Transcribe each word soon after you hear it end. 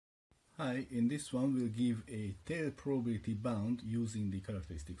Hi, in this one we'll give a tail probability bound using the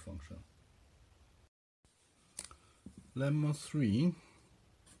characteristic function. Lemma 3.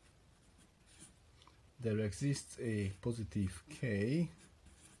 There exists a positive k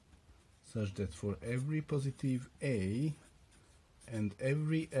such that for every positive a and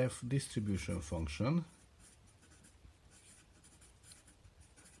every f distribution function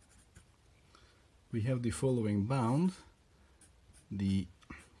we have the following bound. The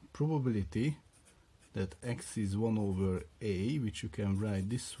probability that x is 1 over a, which you can write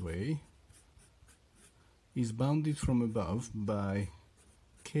this way, is bounded from above by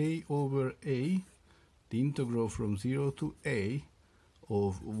k over a, the integral from 0 to a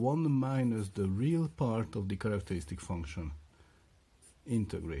of 1 minus the real part of the characteristic function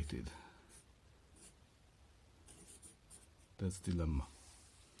integrated. That's the lemma.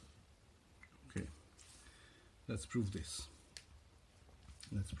 Okay, let's prove this.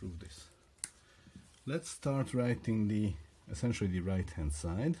 Let's start writing essentially the right hand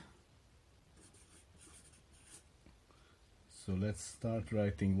side. So let's start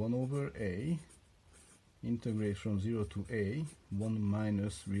writing 1 over a, integrate from 0 to a, 1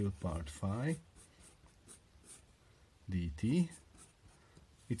 minus real part phi dt.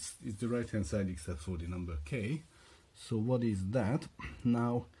 It's the right hand side except for the number k. So what is that?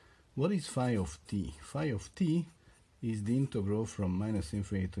 Now, what is phi of t? Phi of t is the integral from minus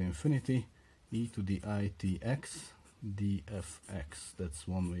infinity to infinity e to the itx dfx. That's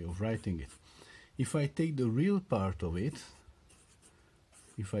one way of writing it. If I take the real part of it,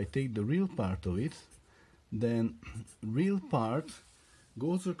 then real part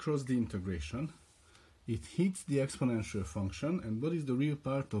goes across the integration, it hits the exponential function, and what is the real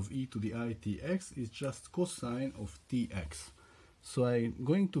part of e to the itx is just cosine of tx. So I'm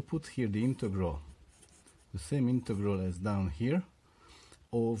going to put here the integral, the same integral as down here,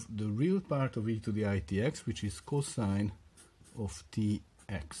 of the real part of e to the itx, which is cosine of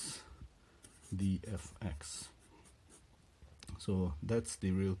tx dfx. So that's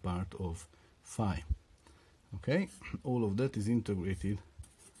the real part of phi. Okay, all of that is integrated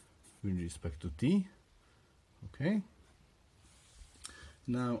with respect to t. Okay,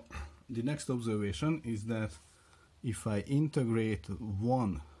 now the next observation is that if I integrate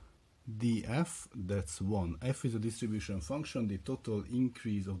 1 df, that's 1. F is a distribution function. The total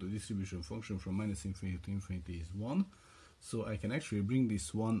increase of the distribution function from minus infinity to infinity is 1. So I can actually bring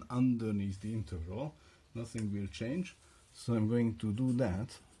this 1 underneath the integral. Nothing will change. So I'm going to do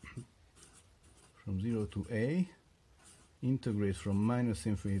that from 0 to a, integrate from minus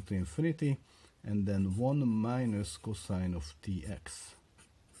infinity to infinity, and then 1 minus cosine of tx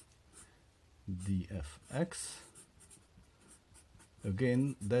dfx.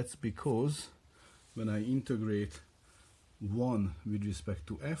 Again, that's because when I integrate 1 with respect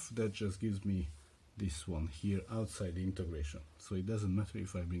to f, that just gives me this one here outside the integration. So it doesn't matter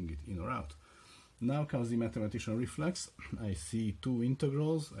if I bring it in or out. Now comes the mathematician reflex. I see two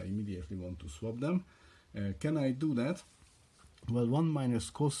integrals. I immediately want to swap them. Can I do that? Well, 1 minus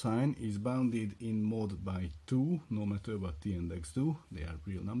cosine is bounded in mod by 2, no matter what t and x do. They are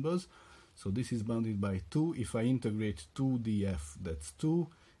real numbers. So this is bounded by 2. If I integrate 2 df, that's 2.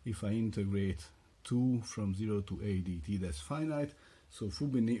 If I integrate 2 from 0 to a dt, that's finite. So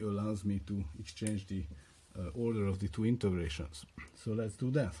Fubini allows me to exchange the order of the two integrations. So let's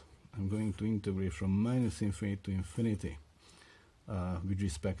do that. I'm going to integrate from minus infinity to infinity with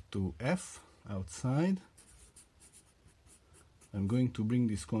respect to f outside. I'm going to bring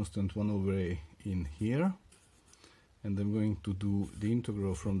this constant 1 over a in here, and I'm going to do the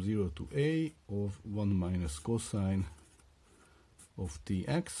integral from 0 to a of 1 minus cosine of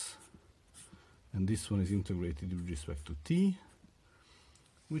tx, and this one is integrated with respect to t,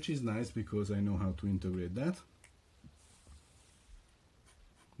 which is nice because I know how to integrate that.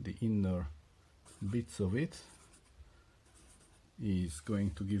 The inner bits of it is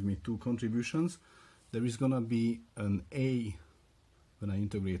going to give me two contributions. There is going to be an a when I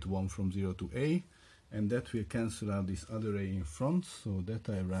integrate 1 from 0 to a, and that will cancel out this other a in front, so that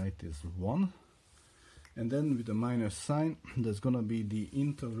I write as 1. And then with a minus sign, there's going to be the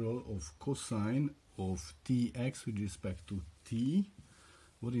integral of cosine of tx with respect to t.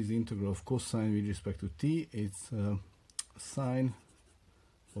 What is the integral of cosine with respect to t? It's sine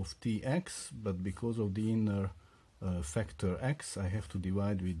of tx, but because of the inner factor x, I have to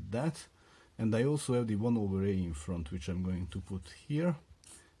divide with that. And I also have the 1 over a in front, which I'm going to put here.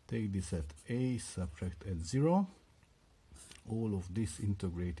 Take this at a, subtract at 0. All of this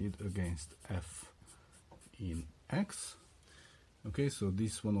integrated against f in x. Okay, so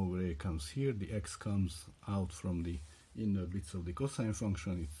this 1 over a comes here, the x comes out from the inner bits of the cosine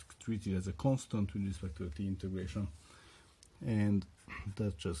function. It's treated as a constant with respect to the t integration, and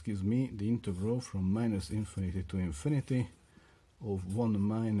that just gives me the integral from minus infinity to infinity of 1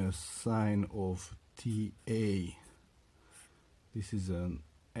 minus sine of ta. This is an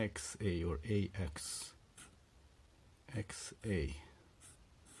xa or ax, xa,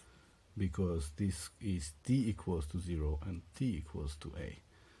 because this is t equals to 0 and t equals to a.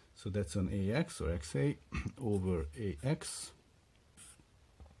 So that's an ax or xa over ax,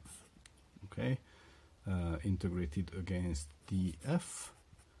 okay, integrated against df.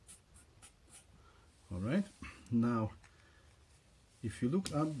 All right, now if you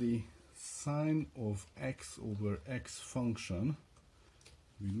look at the sine of x over x function,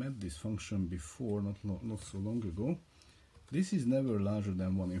 we met this function before, not so long ago. This is never larger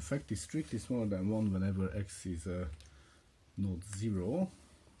than 1. In fact, it's strictly smaller than 1 whenever x is not 0.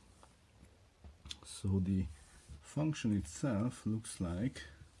 So the function itself looks like,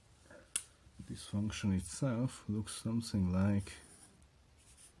 this function itself looks something like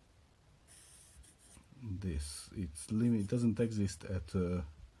this. Its limit doesn't exist at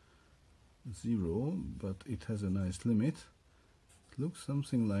 0, but it has a nice limit. It looks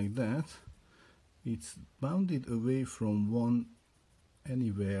something like that. It's bounded away from 1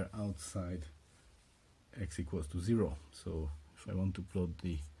 anywhere outside x equals to 0. So if I want to plot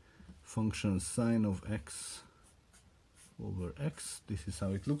the function sine of x over x, this is how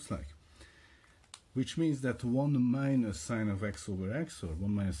it looks like. Which means that 1 minus sine of x over x, or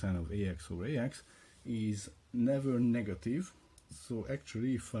 1 minus sine of ax over ax, is never negative. So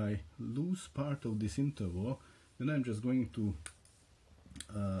actually, if I lose part of this interval, then I'm just going to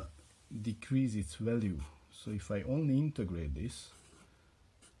decrease its value. So if I only integrate this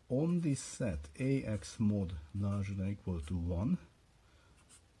on this set ax mod larger than or equal to 1,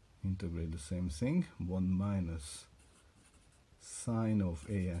 integrate the same thing, 1 minus sine of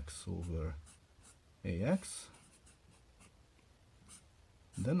ax over ax,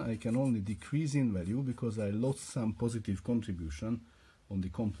 then I can only decrease in value because I lost some positive contribution on the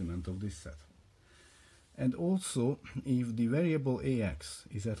complement of this set. And also, if the variable ax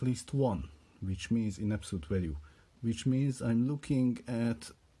is at least 1, which means in absolute value, which means I'm looking at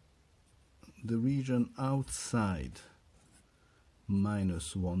the region outside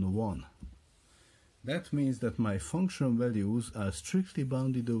minus 1, 1. That means that my function values are strictly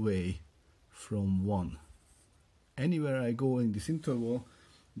bounded away from 1. Anywhere I go in this interval,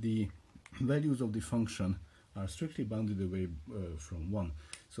 the values of the function are strictly bounded away from 1.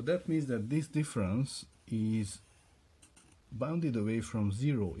 So that means that this difference is bounded away from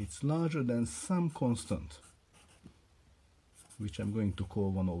 0. It's larger than some constant, which I'm going to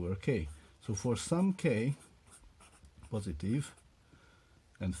call 1 over k. So for some k, positive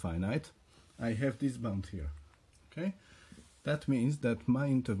and finite, I have this bound here. Okay, that means that my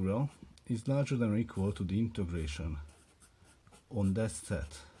integral is larger than or equal to the integration on that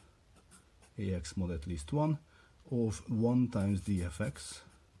set ax mod at least 1 of 1 times dfx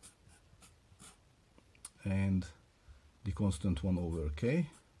and the constant 1 over k,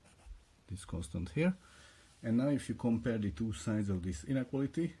 this constant here. And now if you compare the two sides of this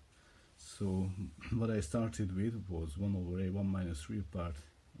inequality, so what I started with was 1 over a 1 minus real part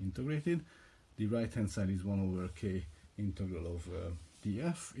integrated. The right hand side is 1 over k integral of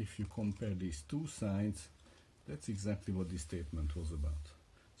df. If you compare these two sides, that's exactly what this statement was about.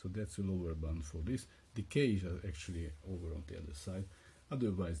 So that's the lower bound for this. The k is actually over on the other side.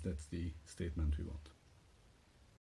 Otherwise, that's the statement we want.